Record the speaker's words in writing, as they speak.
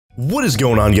What is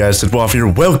going on, guys? It's Waffle here.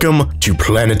 Welcome to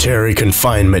Planetary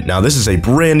Confinement. Now, this is a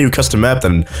brand new custom map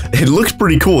and it looks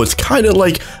pretty cool. It's kind of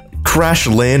like Crash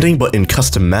Landing, but in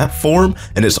custom map form,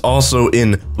 and it's also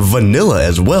in vanilla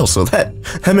as well, so that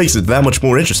makes it that much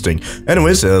more interesting.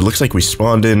 Anyways, looks like we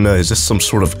spawned in, is this some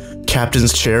sort of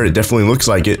captain's chair? It definitely looks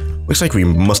like it. Looks like we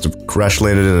must have crash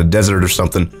landed in a desert or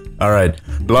something. Alright,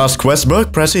 lost quest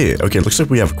book, press here. Okay, looks like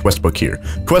we have a quest book here.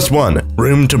 Quest 1,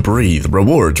 room to breathe.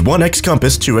 Rewards, 1x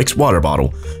compass, 2x water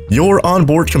bottle. Your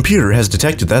onboard computer has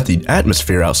detected that the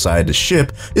atmosphere outside the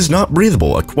ship is not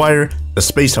breathable. Acquire the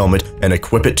space helmet and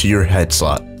equip it to your head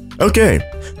slot. Okay,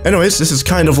 anyways, this is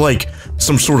kind of like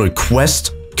some sort of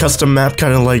quest custom map,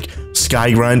 kind of like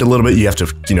Sky Grind a little bit. You have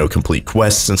to, you know, complete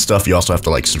quests and stuff. You also have to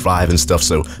like survive and stuff.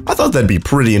 So I thought that'd be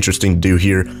pretty interesting to do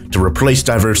here to replace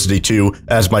Diversity 2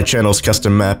 as my channel's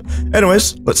custom map.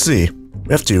 Anyways, let's see.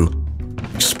 We have to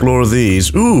explore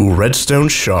these. Ooh, redstone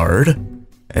shard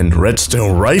and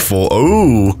redstone rifle.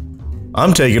 Ooh,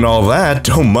 I'm taking all that.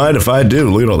 Don't mind if I do.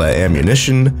 Look at all that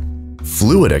ammunition,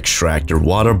 fluid extractor,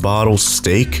 water bottle,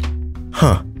 steak.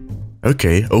 Huh.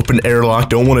 Okay, open airlock,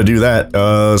 don't want to do that.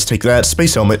 Let's take that.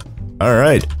 Space helmet.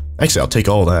 Alright. Actually, I'll take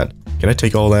all that. Can I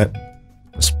take all that?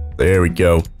 There we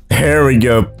go. There we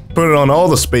go. Put it on all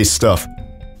the space stuff.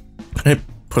 Can I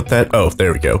put that? Oh,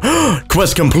 there we go.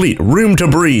 Quest complete. Room to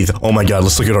breathe. Oh my god,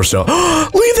 let's look at ourselves.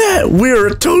 Look at that!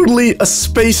 We're totally a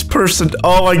space person.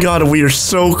 Oh my god, we are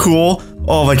so cool.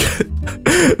 Oh my god.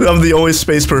 I'm the only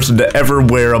space person to ever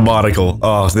wear a monocle.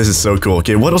 Oh, this is so cool.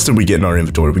 Okay, what else did we get in our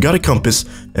inventory? We got a compass,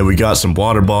 and we got some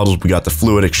water bottles. We got the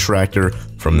fluid extractor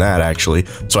from that, actually.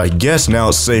 So I guess now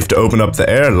it's safe to open up the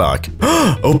airlock.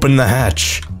 Open the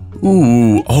hatch.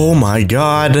 Ooh, oh my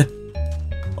god.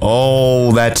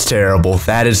 Oh, that's terrible.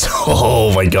 That is,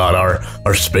 oh my god,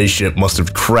 our spaceship must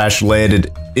have crash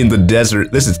landed in the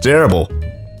desert. This is terrible.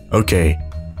 Okay,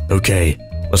 okay.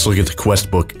 Let's look at the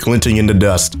quest book. Glinting into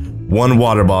dust. 1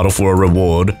 water bottle for a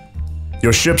reward.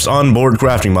 Your ship's onboard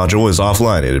crafting module is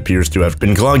offline. It appears to have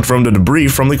been clogged from the debris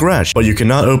from the crash, but you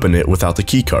cannot open it without the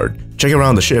keycard. Check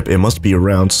around the ship. It must be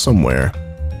around somewhere.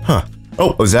 Huh.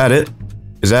 Oh, is that it?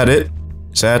 Is that it?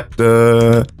 Is that,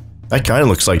 that kind of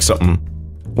looks like something.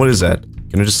 What is that?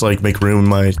 Can I just, like, make room in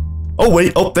my... Oh,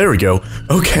 wait. Oh, there we go.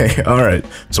 Okay, alright.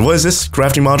 So what is this?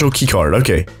 Crafting module keycard.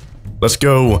 Okay. Let's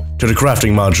go to the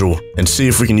crafting module and see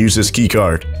if we can use this key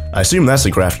card. I assume that's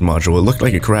the crafting module. It looked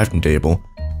like a crafting table.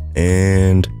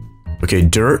 And... okay,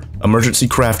 dirt. Emergency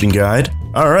crafting guide.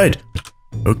 Alright.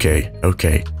 Okay,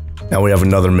 okay. Now we have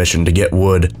another mission to get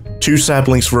wood. 2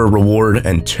 saplings for a reward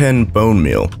and 10 bone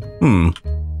meal.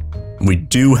 We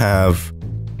do have...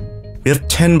 we have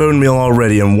 10 bone meal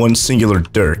already and 1 singular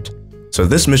dirt. So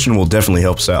this mission will definitely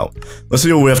help us out. Let's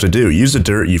see what we have to do. Use the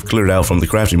dirt you've cleared out from the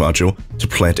crafting module to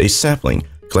plant a sapling.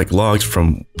 Collect logs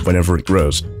from whenever it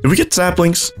grows. Did we get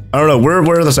saplings? I don't know. Where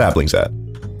are the saplings at?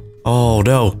 Oh,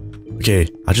 no. Okay,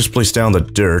 I just placed down the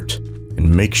dirt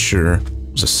and make sure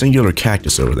there's a singular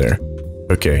cactus over there.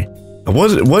 Okay. What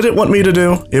did it want me to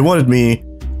do? It wanted me...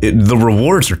 the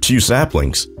rewards are 2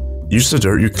 saplings. Use the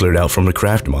dirt you cleared out from the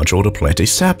craft module to plant a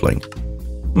sapling.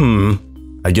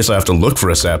 I guess I have to look for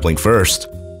a sapling first.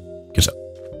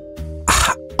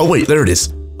 Oh wait, there it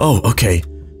is. Oh, okay.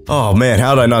 Oh man,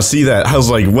 how did I not see that? I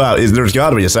was like, wow, there's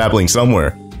gotta be a sapling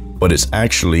somewhere. But it's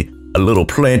actually a little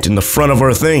plant in the front of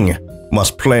our thing.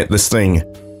 Must plant this thing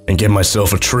and get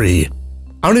myself a tree.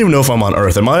 I don't even know if I'm on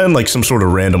Earth. Am I on like some sort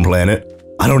of random planet?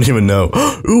 I don't even know.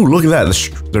 Ooh, look at that.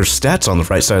 There's stats on the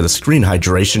right side of the screen.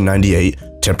 Hydration 98,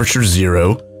 temperature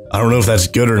 0. I don't know if that's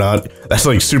good or not. That's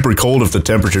like super cold if the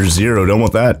temperature is 0. Don't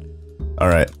want that.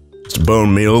 Alright. It's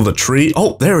bone meal, the tree.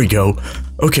 Oh, there we go.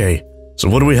 Okay. So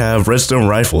what do we have? Redstone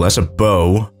rifle. That's a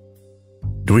bow.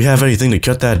 Do we have anything to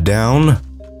cut that down?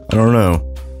 I don't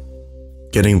know.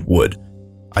 Getting wood.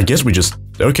 I guess we just...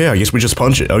 okay, I guess we just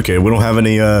punch it. Okay, we don't have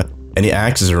any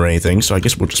axes or anything, so I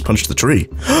guess we'll just punch the tree.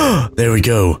 There we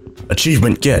go.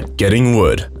 Achievement getting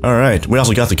wood. Alright. We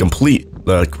also got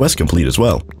the quest complete as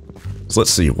well. So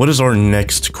let's see, what is our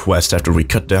next quest after we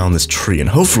cut down this tree and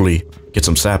hopefully get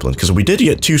some saplings? Because we did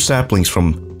get 2 saplings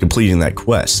from completing that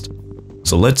quest.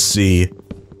 So let's see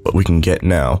what we can get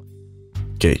now.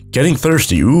 Okay, getting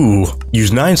thirsty. Ooh,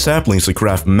 use 9 saplings to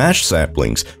craft mashed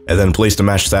saplings and then place the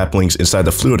mashed saplings inside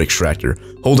the fluid extractor.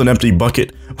 Hold an empty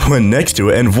bucket when next to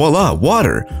it and voila,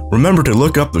 water. Remember to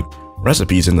look up the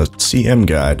recipes in the CM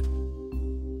guide.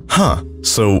 Huh,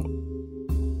 so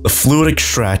the fluid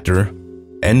extractor...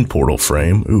 end portal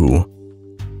frame. Ooh.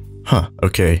 Huh,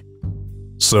 okay.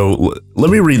 So, let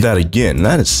me read that again.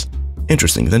 That is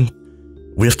interesting. Then,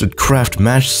 we have to craft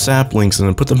mashed saplings and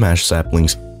then put the mashed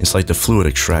saplings inside the fluid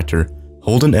extractor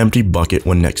hold an empty bucket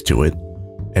when next to it,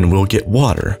 and we'll get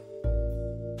water.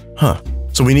 Huh.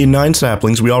 So we need 9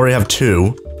 saplings. We already have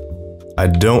 2. I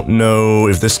don't know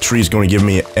if this tree is going to give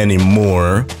me any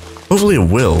more. Hopefully it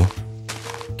will.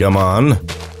 Come on.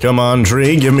 Come on,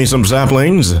 tree, give me some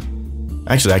saplings.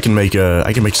 Actually, I can make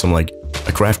some, like,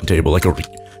 a crafting table. Like,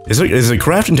 is a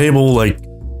crafting table, like,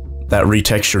 that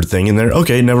retextured thing in there?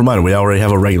 Okay, never mind. We already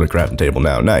have a regular crafting table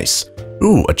now. Nice.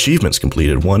 Ooh, achievements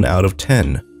completed. 1 out of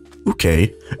 10.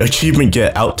 Okay. Achievement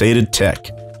get outdated tech.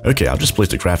 Okay, I'll just place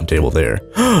the crafting table there.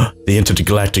 The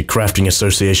Intergalactic Crafting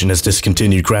Association has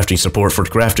discontinued crafting support for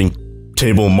crafting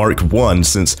table Mark 1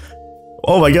 since,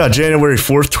 oh my god, January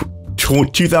 4th,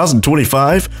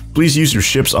 2025? Please use your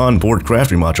ship's onboard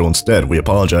crafting module instead. We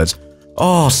apologize.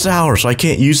 Oh, sour, so I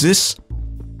can't use this?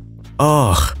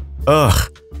 Ugh.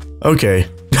 Okay.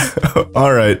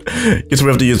 Alright. Guess we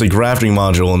have to use the crafting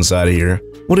module inside of here.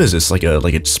 What is this? Like a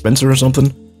dispenser or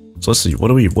something? So let's see, what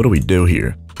do we do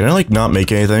here? Can I, like, not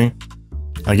make anything?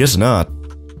 I guess not.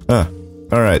 Huh.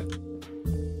 Alright.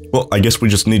 Well, I guess we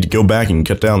just need to go back and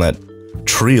cut down that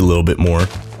tree a little bit more.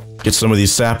 Get some of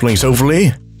these saplings, hopefully.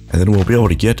 And then we'll be able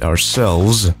to get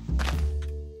ourselves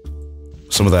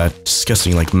some of that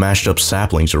disgusting, like, mashed up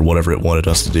saplings or whatever it wanted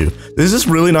us to do. Is this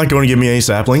really not going to give me any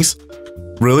saplings?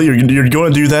 Really? You're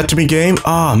going to do that to me, game?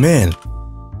 Ah, man.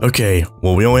 Okay,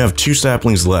 well, we only have 2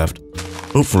 saplings left.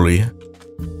 Hopefully.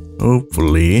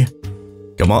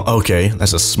 Come on, okay,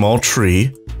 that's a small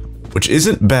tree, which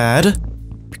isn't bad,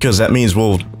 because that means,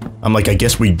 well, I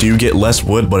guess we do get less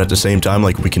wood, but at the same time,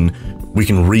 like, we can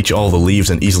reach all the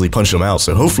leaves and easily punch them out,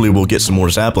 so hopefully we'll get some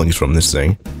more saplings from this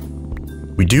thing.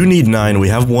 We do need 9, we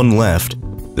have 1 left.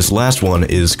 This last one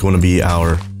is going to be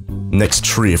our next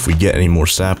tree if we get any more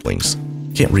saplings.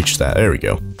 Can't reach that, there we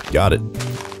go, got it.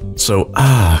 So,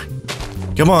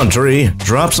 come on, tree,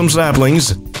 drop some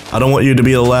saplings. I don't want you to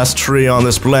be the last tree on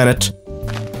this planet.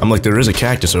 I'm like, there is a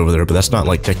cactus over there, but that's not,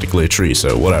 like, technically a tree,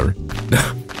 so whatever.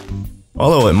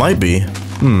 Although it might be.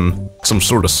 Some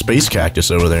sort of space cactus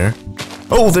over there.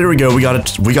 Oh, there we go, we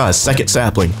got a second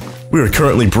sapling. We are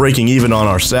currently breaking even on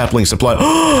our sapling supply.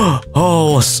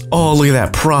 Oh, look at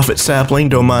that profit sapling,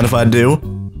 don't mind if I do.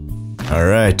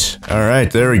 Alright,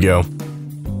 there we go.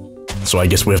 So I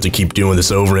guess we have to keep doing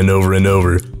this over and over and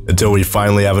over until we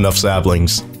finally have enough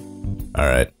saplings.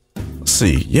 Alright. Let's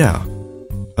see, yeah,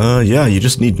 you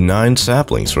just need 9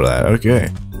 saplings for that, okay.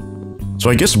 So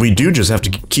I guess we do just have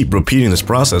to keep repeating this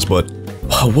process, but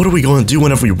what are we going to do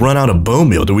whenever we run out of bone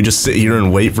meal? Do we just sit here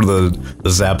and wait for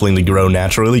the sapling to grow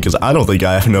naturally? Because I don't think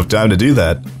I have enough time to do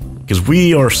that. Because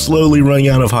we are slowly running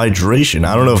out of hydration.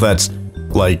 I don't know if that's,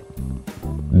 like,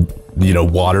 you know,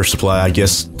 water supply. I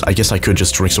guess I could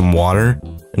just drink some water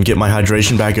and get my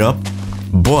hydration back up.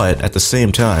 But at the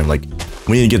same time, like,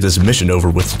 we need to get this mission over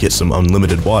with to get some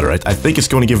unlimited water. I think it's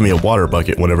going to give me a water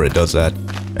bucket whenever it does that.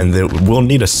 And then we'll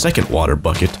need a second water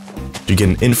bucket to get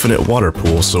an infinite water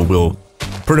pool, so we'll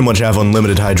pretty much have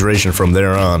unlimited hydration from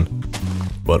there on.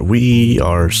 But we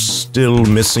are still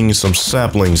missing some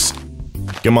saplings.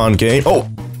 Come on, game. Oh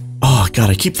god,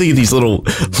 I keep thinking these little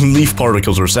leaf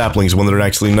particles are saplings when they're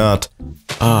actually not.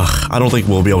 I don't think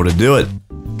we'll be able to do it.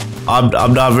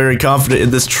 I'm not very confident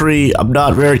in this tree. I'm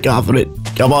not very confident.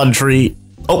 Come on, tree.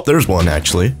 Oh, there's one,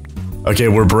 actually. Okay,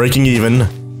 we're breaking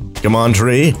even. Come on,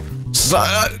 tree.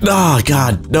 Oh,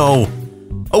 god, no.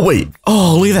 Oh, wait.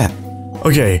 Oh, look at that.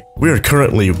 Okay, we are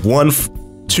currently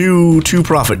two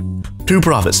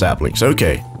profit saplings.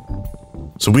 Okay.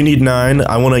 So we need 9.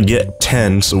 I want to get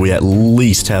 10, so we at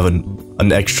least have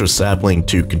an extra sapling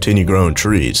to continue growing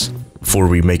trees before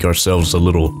we make ourselves a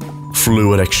little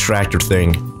fluid extractor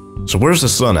thing. So where's the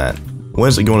sun at? When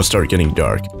is it going to start getting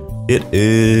dark? It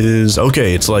is...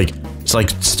 okay, it's like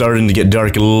starting to get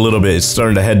dark a little bit. It's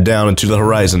starting to head down into the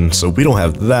horizon, so we don't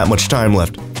have that much time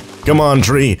left. Come on,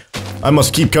 tree. I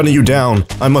must keep cutting you down.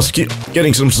 I must keep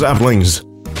getting some saplings.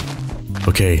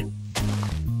 Okay.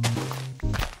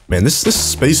 Man, this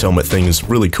space helmet thing is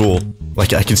really cool.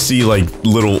 Like, I can see, like,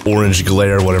 little orange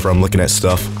glare whenever I'm looking at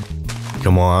stuff.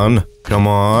 Come on. Come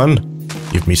on.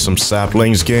 Give me some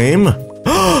saplings, game.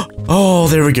 Oh,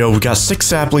 there we go. We got 6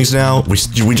 saplings now. We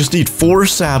just need 4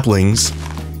 saplings,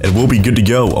 and we'll be good to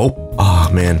go.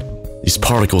 Oh, man. These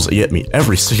particles get me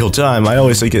every single time. I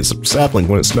always think it's a sapling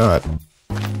when it's not.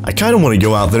 I kind of want to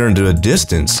go out there into a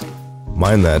distance.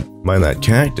 Mind that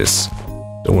cactus.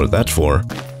 Don't know what that's for.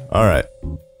 Alright.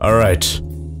 Alright.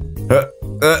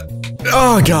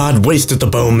 Oh, God. Wasted the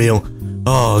bone meal.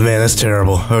 Oh, man. That's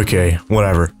terrible. Okay.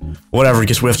 Whatever. Whatever.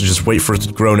 Guess we have to just wait for it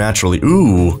to grow naturally.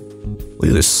 Ooh. Look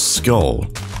at this skull.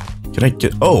 Can I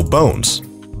get... oh, bones.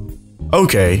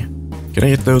 Okay. Can I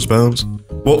get those bones?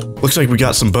 Well, looks like we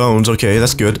got some bones. Okay,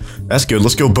 that's good. That's good.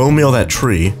 Let's go bone meal that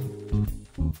tree.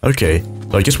 Okay,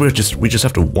 so I guess we just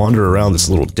have to wander around this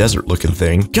little desert-looking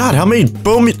thing. God, how many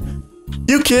bone meal?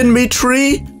 You kidding me,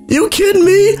 tree? You kidding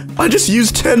me? I just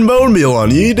used 10 bone meal on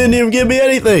you. You didn't even give me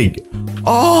anything.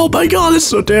 Oh my god, it's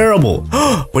so terrible.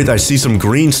 Wait, I see some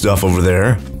green stuff over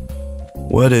there.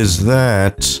 What is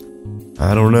that?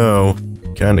 I don't know.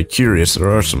 Kinda curious.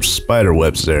 There are some spider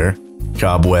webs there.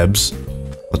 Cobwebs.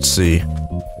 Let's see.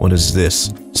 What is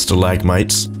this?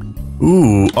 Stalagmites.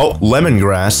 Ooh. Oh,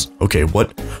 lemongrass. Okay,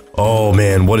 what? Oh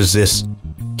man, what is this?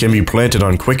 Can be planted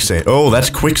on quicksand. Oh, that's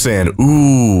quicksand.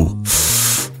 Ooh.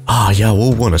 Ah, yeah,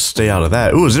 we'll want to stay out of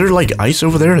that. Ooh, is there like ice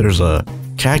over there? There's a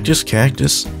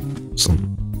cactus.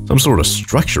 Some sort of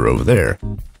structure over there.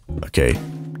 Okay.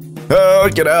 Oh,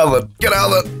 get out of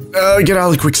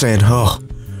the quicksand. Oh.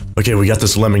 Okay, we got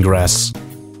this lemongrass.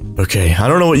 Okay, I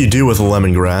don't know what you do with the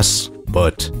lemongrass,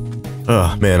 but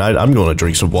oh man, I'm going to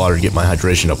drink some water to get my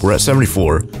hydration up. We're at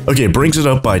 74. Okay, brings it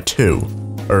up by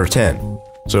 2 or 10.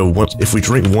 So if we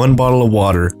drink 1 bottle of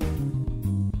water,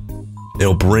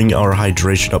 it'll bring our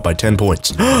hydration up by 10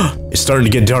 points. It's starting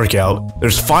to get dark out.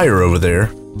 There's fire over there.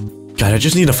 God, I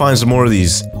just need to find some more of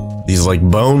these like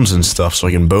bones and stuff so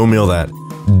I can bone meal that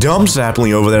dumb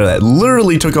sapling over there that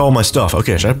literally took all my stuff.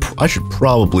 Okay, I should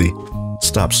probably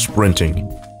stop sprinting.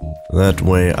 That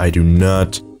way I do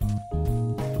not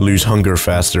lose hunger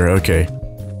faster. Okay,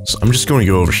 so I'm just going to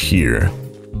go over here.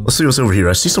 Let's see what's over here.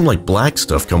 I see some like black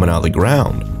stuff coming out of the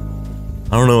ground.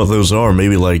 I don't know what those are.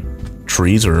 Maybe like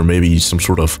trees or maybe some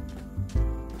sort of,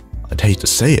 I'd hate to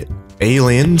say it,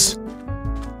 aliens?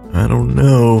 I don't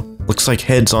know. Looks like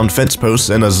heads on fence posts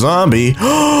and a zombie.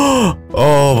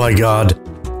 Oh my god.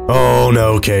 Oh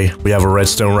no, okay. We have a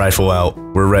redstone rifle out.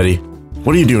 We're ready.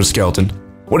 What are you doing, skeleton?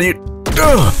 What are you...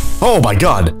 Ugh! Oh my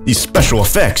god, these special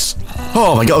effects.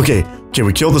 Oh my god, okay. Okay,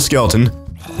 we killed the skeleton.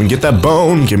 We can get that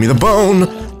bone. Give me the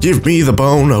bone. Give me the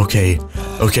bone. Okay.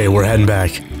 Okay, we're heading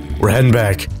back. We're heading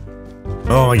back.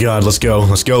 Oh my god, let's go.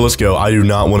 Let's go, let's go. I do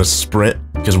not want to sprint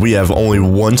because we have only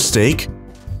 1 steak.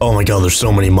 Oh my god, there's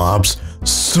so many mobs.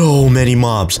 So many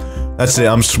mobs. That's it,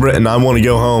 I'm sprinting. I want to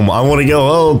go home. I want to go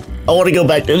home. I want to go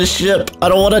back to the ship. I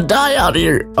don't want to die out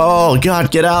here. Oh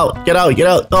god, get out. Get out, get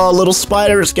out. Oh, little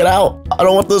spiders, get out. I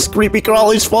don't want those creepy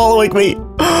crawlies following me.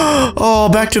 Oh,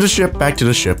 back to the ship, back to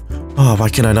the ship. Oh, why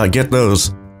can I not get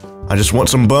those? I just want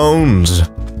some bones.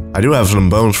 I do have some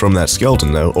bones from that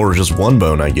skeleton though, or just 1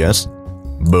 bone, I guess.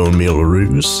 Bone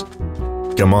meal-a-roos.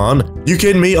 Come on. You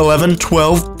kidding me? 11,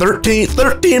 12,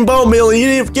 13 bone meal. You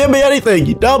didn't even give me anything,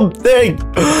 you dumb thing.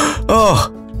 Oh,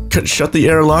 couldn't shut the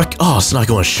airlock. Oh, it's not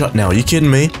going to shut now. Are you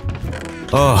kidding me?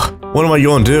 Oh, what am I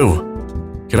going to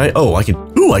do? Can I? Oh, I can.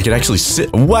 Ooh, I can actually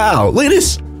sit. Wow, look at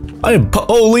this.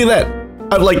 Oh, look at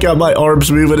that. I've like got my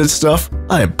arms moving and stuff.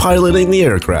 I am piloting the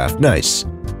aircraft. Nice.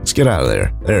 Let's get out of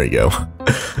there. There you go.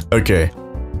 Okay.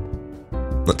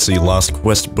 Let's see, lost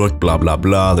quest book, blah blah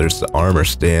blah. There's the armor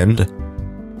stand.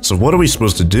 So what are we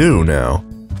supposed to do now?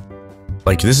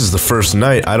 Like, this is the first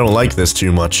night. I don't like this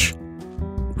too much.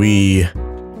 We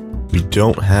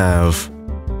don't have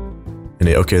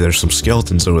any. Okay, there's some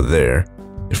skeletons over there.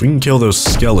 If we can kill those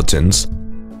skeletons,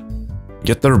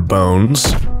 get their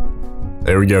bones.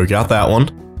 There we go, got that one.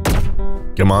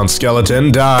 Come on,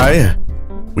 skeleton, die.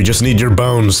 We just need your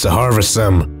bones to harvest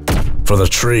them for the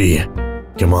tree.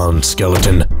 Come on,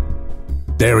 skeleton.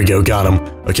 There we go, got him.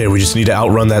 Okay, we just need to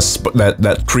outrun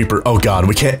that creeper. Oh god,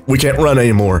 we can't run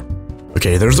anymore.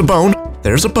 Okay, there's a bone.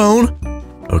 There's a bone.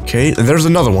 Okay, and there's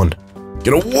another one.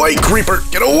 Get away, creeper!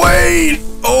 Get away!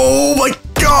 Oh my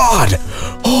god!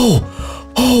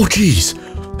 Oh, jeez.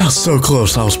 That was so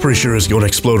close. I was pretty sure it was going to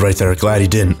explode right there. Glad he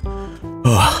didn't.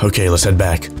 Oh, okay, let's head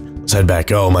back. Let's head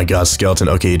back. Oh my god, skeleton.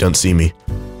 Okay, you don't see me.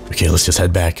 Okay, let's just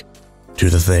head back to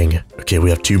the thing. Okay, we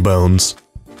have 2 bones.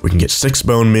 We can get 6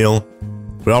 bone meal.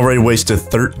 We already wasted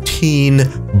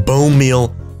 13 bone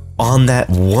meal on that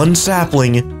 1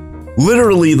 sapling.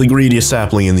 Literally the greediest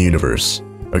sapling in the universe.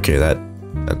 Okay, that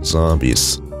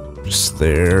zombie's just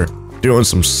there doing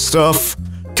some stuff.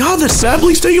 God, that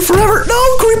sapling's taking forever.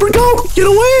 No, creeper, go! Get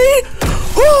away!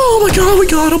 Oh my god, we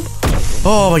got him.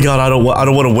 Oh my god, I don't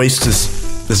want to waste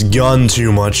this gun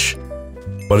too much.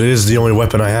 But it is the only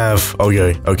weapon I have.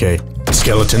 Okay.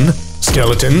 Skeleton.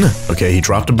 Okay, he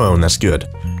dropped a bone. That's good.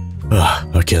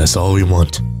 Okay, that's all we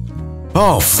want.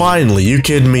 Oh, finally. You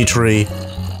kidding me, tree?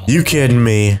 You kidding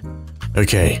me?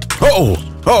 Okay.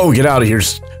 Oh, get out of here,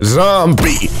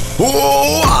 zombie.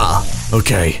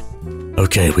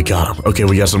 Okay, we got him. Okay,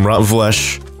 we got some rotten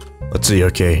flesh. Let's see,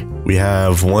 okay. We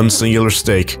have 1 singular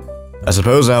steak. I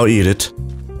suppose I'll eat it.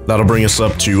 That'll bring us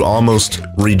up to almost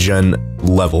regen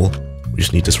level. We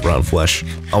just need this rotten flesh.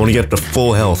 I want to get to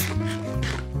full health.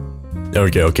 There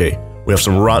we go, okay. We have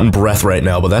some rotten breath right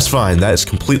now, but that's fine. That is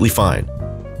completely fine.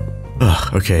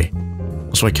 Ugh, okay.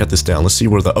 So I cut this down. Let's see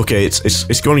where the... Okay,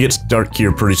 it's going to get dark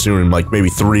here pretty soon in like maybe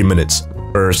 3 minutes.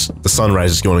 Or the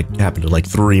sunrise is going to happen in like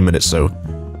 3 minutes, so...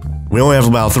 We only have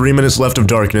about 3 minutes left of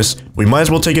darkness. We might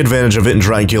as well take advantage of it and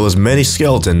try and kill as many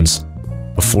skeletons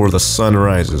before the sun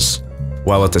rises.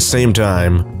 While at the same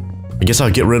time, I guess I'll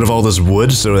get rid of all this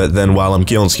wood so that then while I'm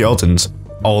killing skeletons,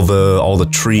 all the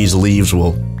trees' leaves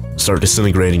will start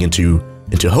disintegrating into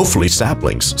hopefully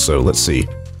saplings. So let's see.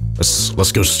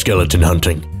 Let's go skeleton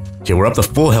hunting. Okay, we're up to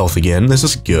full health again. This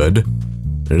is good.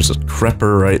 There's a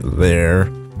creeper right there.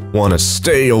 Wanna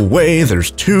stay away. There's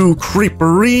 2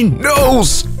 creepery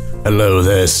nose. Hello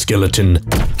there, skeleton.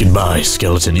 Goodbye,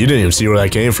 skeleton. You didn't even see where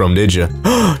that came from, did you?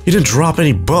 You didn't drop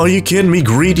any bone. Are you kidding me,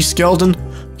 greedy skeleton?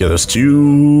 Yeah, those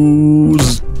 2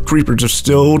 creepers are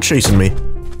still chasing me.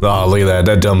 Oh, look at that.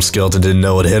 That dumb skeleton didn't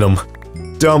know it hit him.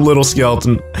 Dumb little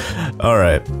skeleton.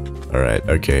 Alright. Alright,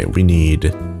 okay. We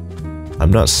need...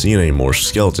 I'm not seeing any more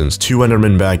skeletons. 2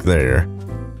 endermen back there.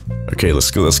 Okay,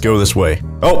 let's go this way.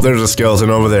 Oh, there's a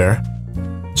skeleton over there.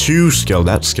 2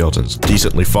 skeletons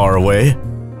decently far away.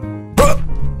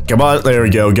 Come on, there we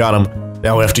go, got him.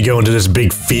 Now we have to go into this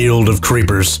big field of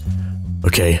creepers.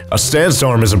 Okay, a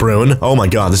sandstorm is a brewing. Oh my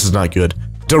god, this is not good.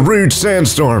 Darude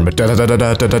sandstorm.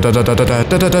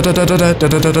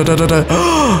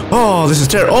 Oh, this is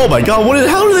terrible. Oh my god,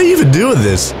 how are they even doing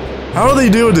this? How are they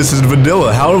doing this in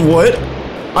vanilla? What?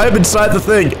 I'm inside the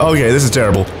thing. Okay, this is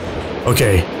terrible.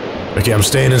 Okay, I'm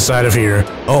staying inside of here.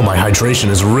 Oh, my hydration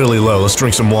is really low. Let's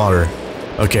drink some water.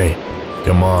 Okay,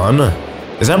 come on.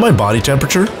 Is that my body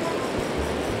temperature?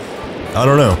 I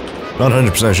don't know. Not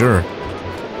 100% sure.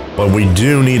 But we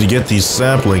do need to get these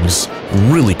saplings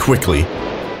really quickly.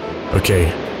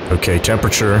 Okay,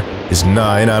 temperature is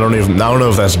 9. I don't know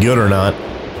if that's good or not.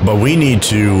 But we need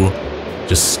to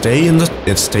just stay in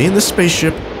the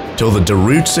spaceship till the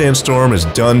Darude sandstorm is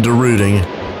done daruding.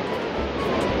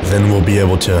 Then we'll be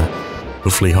able to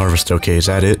hopefully harvest. Okay, is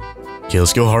that it? Okay,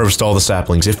 let's go harvest all the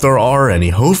saplings. If there are any.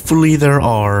 Hopefully there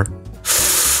are.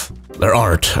 There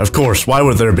aren't. Of course. Why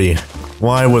would there be?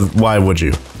 Why would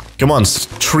you? Come on,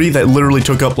 tree that literally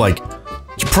took up like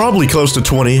probably close to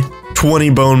 20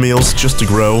 bone meals just to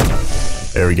grow.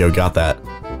 There we go, got that.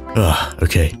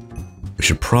 Okay. We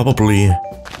should probably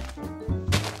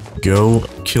go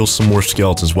kill some more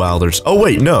skeletons while there's... Oh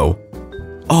wait, no.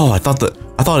 Oh, I thought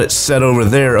it said over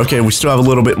there. Okay, we still have a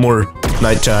little bit more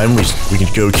nighttime. We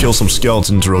can go kill some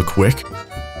skeletons real quick.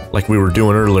 Like we were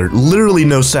doing earlier. Literally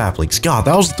no saplings. God,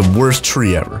 that was the worst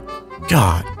tree ever.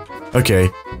 God. Okay.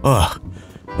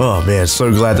 Oh man,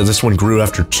 so glad that this one grew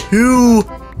after 2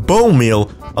 bone meal,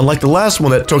 unlike the last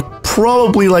one that took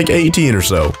probably like 18 or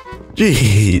so.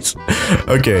 Jeez.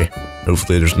 Okay.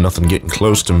 Hopefully there's nothing getting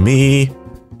close to me.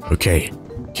 Okay.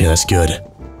 Okay, that's good.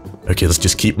 Okay, let's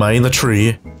just keep mining the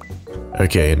tree.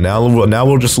 Okay, now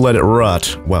we'll just let it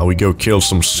rot while we go kill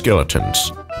some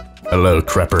skeletons. Hello,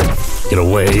 creeper. Get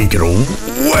away, get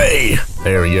away!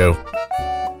 There we go.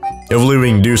 Hopefully we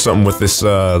can do something with this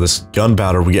this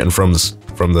gunpowder we're getting from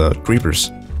the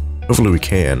creepers. Hopefully we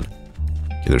can.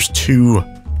 Okay, there's two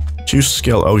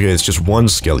skelly. Okay, it's just one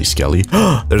skelly.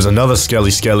 There's another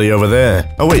skelly over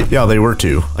there. Oh wait, yeah, they were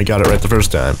 2. I got it right the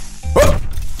first time. Oh,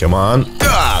 come on.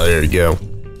 Ah, there you go.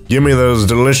 Give me those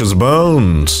delicious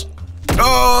bones.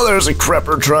 Oh, there's a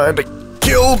creeper trying to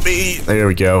kill me. There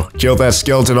we go. Killed that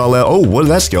skeleton all out. Oh, what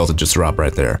did that skeleton just drop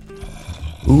right there?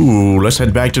 Ooh, let's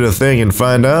head back to the thing and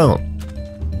find out.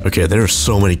 Okay, there are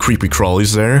so many creepy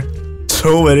crawlies there.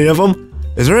 So many of them.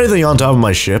 Is there anything on top of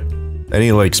my ship?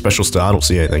 Any, like, special stuff? I don't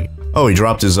see anything. Oh, he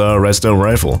dropped his, redstone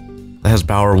rifle. That has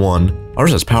power 1.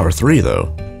 Ours has power 3,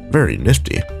 though. Very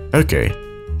nifty. Okay.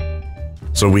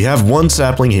 So we have 1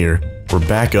 sapling here. We're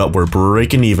back up. We're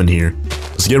breaking even here.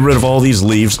 Let's get rid of all these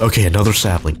leaves. Okay, another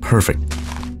sapling. Perfect.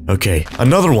 Okay,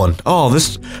 another one. Oh,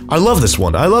 I love this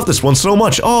one. I love this one so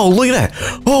much. Oh, look at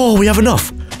that. Oh, we have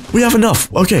enough. We have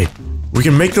enough. Okay. We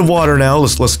can make the water now.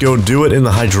 Let's go do it in the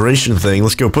hydration thing.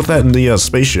 Let's go put that in the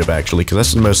spaceship, actually, because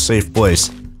that's the most safe place.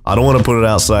 I don't want to put it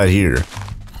outside here,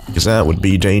 because that would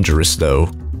be dangerous, though.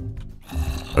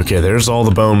 Okay, there's all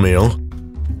the bone meal.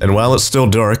 And while it's still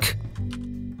dark,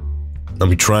 let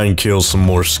me try and kill some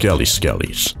more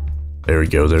skellies. There we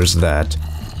go, there's that.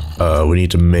 We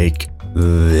need to make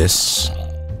this.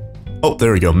 Oh,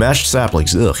 there we go, mashed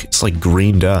saplings. Ugh, it's like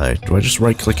green dye. Do I just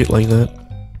right-click it like that?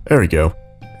 There we go.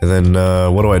 And then,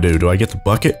 what do? Do I get the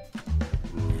bucket?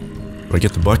 Do I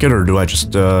get the bucket, or do I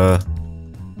just,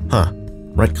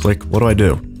 right-click, what do I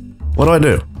do? What do I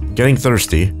do? Getting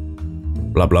thirsty.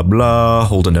 Blah, blah, blah.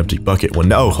 Hold an empty bucket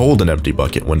when... Oh, hold an empty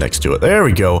bucket when next to it. There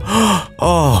we go.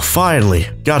 Oh, finally.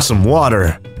 Got some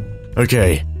water.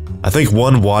 Okay. I think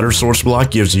one water source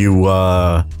block gives you,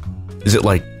 Is it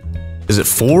like... Is it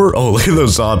 4? Oh, look at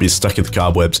those zombies stuck in the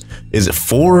cobwebs. Is it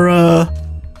 4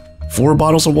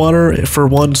 bottles of water for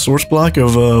one source block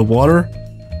of, water?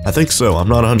 I think so. I'm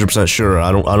not 100% sure.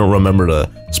 I don't remember the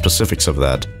specifics of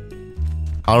that.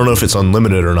 I don't know if it's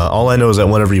unlimited or not. All I know is that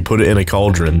whenever you put it in a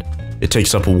cauldron, it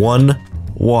takes up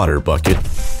 1 water bucket,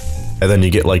 and then you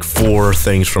get like 4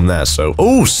 things from that. So,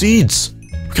 oh, seeds!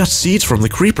 We got seeds from the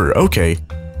creeper. Okay,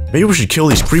 maybe we should kill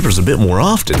these creepers a bit more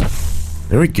often.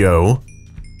 There we go.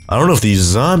 I don't know if these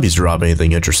zombies drop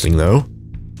anything interesting though.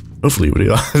 Hopefully we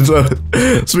do.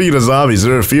 Speaking of zombies,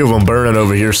 there are a few of them burning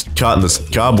over here, caught in the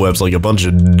cobwebs like a bunch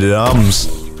of dumbs.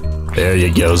 There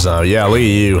you go, zombie. Yeah, look at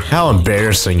you. How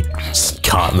embarrassing. Just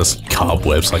caught in the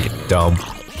cobwebs like a dumb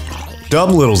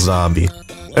little zombie.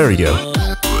 There we go.